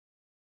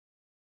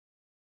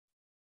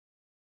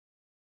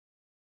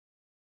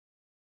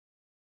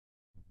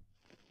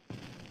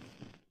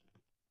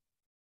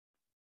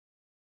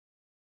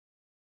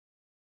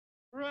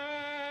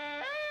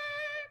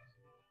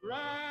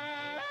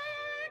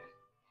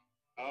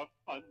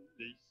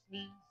The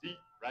sneezy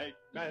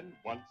ragman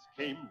once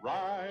came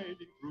riding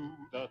through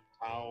the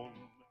town.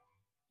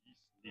 He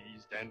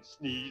sneezed and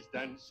sneezed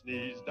and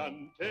sneezed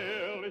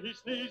until he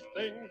sneezed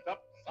things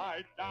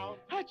upside down.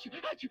 Achoo,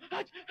 achoo,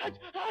 achoo,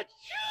 achoo,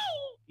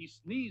 achoo! He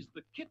sneezed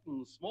the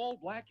kitten's small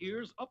black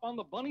ears up on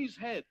the bunny's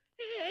head.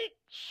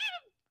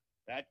 Achoo!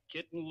 That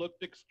kitten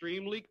looked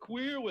extremely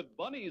queer with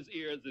bunny's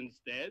ears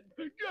instead.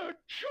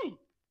 Achoo!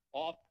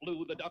 Off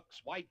flew the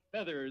duck's white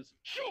feathers.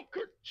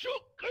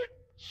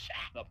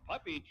 The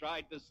puppy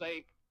tried to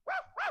say,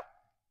 ruff, ruff,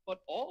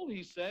 but all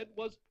he said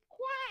was,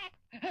 quack.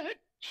 A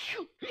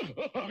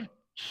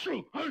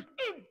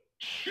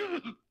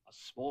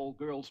small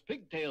girl's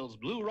pigtails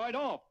blew right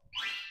off.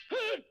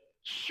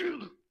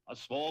 A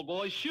small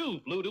boy's shoe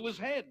flew to his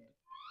head.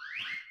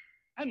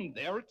 And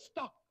there it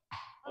stuck.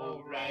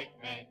 Oh,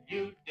 Ragman,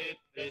 you did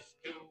this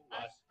to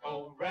us.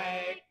 Oh,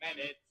 Ragman,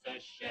 it's a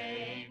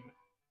shame.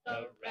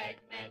 The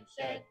Ragman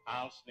said,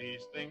 I'll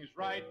sneeze things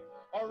right,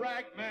 or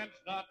Ragman's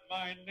not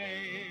my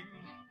name.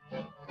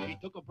 He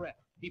took a breath.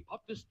 He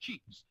puffed his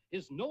cheeks.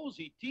 His nose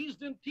he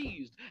teased and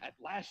teased. At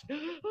last,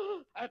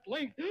 at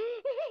length,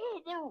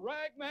 the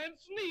Ragman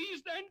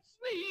sneezed and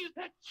sneezed.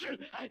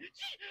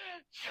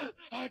 Achoo,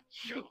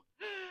 achoo.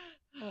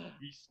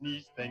 He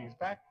sneezed things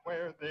back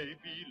where they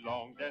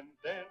belonged, and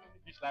then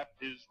he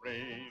slapped his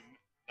rein.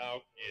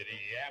 Now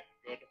giddy up,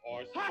 good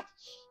horse,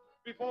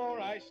 before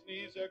I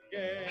sneeze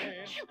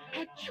again. Achoo,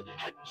 achoo,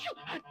 achoo,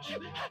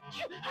 achoo,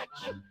 achoo,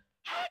 achoo,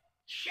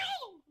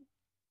 achoo.